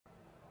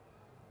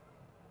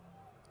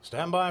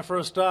Stand by for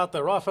a start.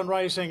 They're off and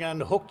racing,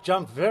 and Hook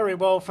jumped very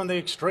well from the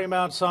extreme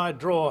outside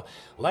draw.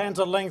 Lands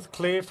a length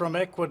clear from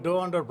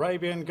Ecuador and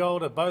Arabian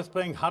Gold are both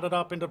being hunted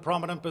up into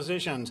prominent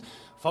positions.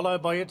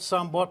 Followed by It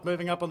Somewhat,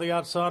 moving up on the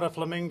outside of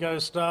Flamingo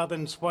Star,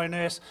 then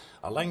Swainess.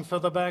 A length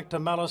further back to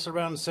Malice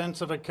around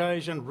Sense of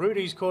Occasion.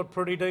 Rudy's caught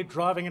pretty deep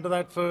driving into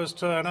that first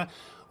turner.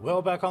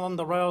 Well back on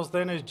the rails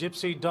then is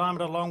Gypsy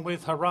Diamond along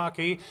with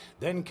Haraki.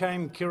 Then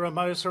came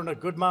Kiramosa and a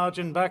good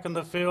margin back in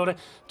the field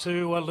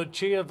to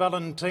Lucia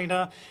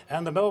Valentina.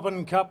 And the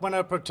Melbourne Cup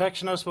winner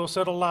Protectionist will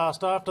settle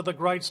last after the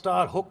great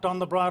start. Hooked on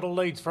the bridle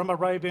leads from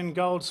Arabian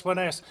Gold,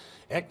 Swiness.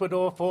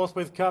 Ecuador fourth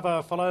with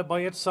cover, followed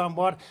by It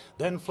Somewhat.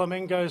 Then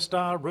Flamingo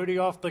Star, Rudy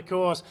off the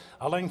course.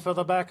 A length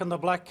further back in the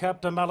black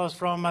cap to Malice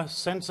from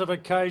Sense of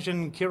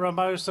Occasion,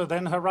 Kiramosa,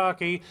 then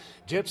Haraki.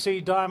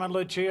 Gypsy Diamond,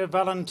 Lucia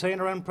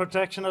Valentina and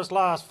Protectionist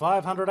last.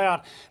 500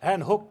 out,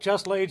 and Hook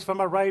just leads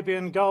from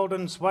Arabian Gold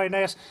and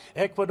Swainess.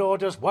 Ecuador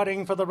just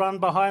waiting for the run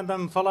behind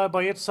them, followed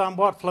by It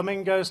Somewhat.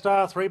 Flamingo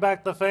Star, three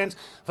back the fence.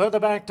 Further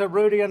back to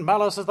Rudy and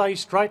Malice as they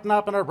straighten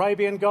up, and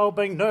Arabian Gold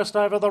being nursed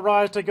over the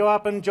rise to go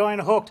up and join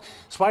Hooked.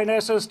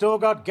 Swainess has still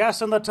got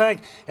gas in the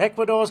tank.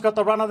 Ecuador's got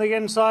the run on the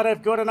inside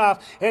if good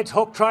enough. It's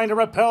Hook trying to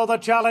repel the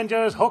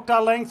challengers. Hooked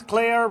a length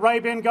clear.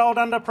 Arabian Gold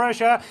under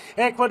pressure.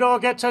 Ecuador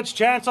gets its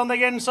chance on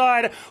the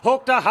inside.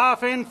 Hooked a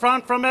half in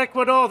front from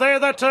Ecuador. They're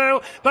the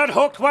two. But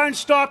Hooked won't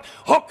stop.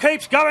 Hook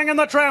keeps going in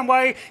the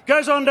tramway.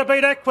 Goes on to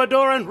beat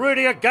Ecuador and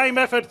Rudy a game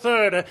effort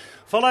third.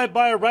 Followed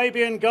by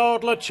Arabian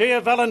Gold,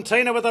 Lucia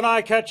Valentina with an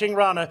eye-catching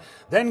run.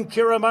 Then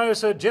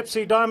Kiramosa,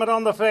 Gypsy Diamond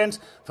on the fence.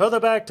 Further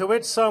back to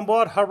It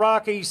Somewhat,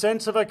 Haraki,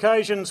 Sense of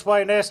Occasion,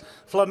 Swainess.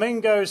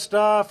 Flamingo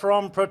Star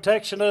from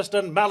Protectionist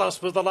and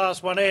Malice was the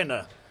last one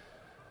in.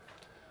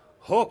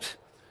 Hooked,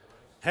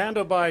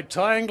 handled by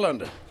Ty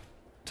England.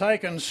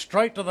 Taken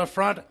straight to the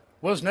front,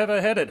 was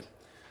never headed.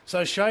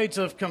 So shades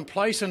of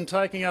Complacent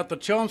taking out the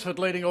Chelmsford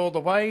leading all the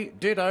way.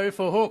 Ditto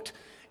for Hooked.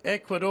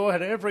 Ecuador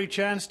had every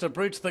chance to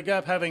bridge the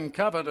gap having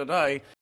cover today.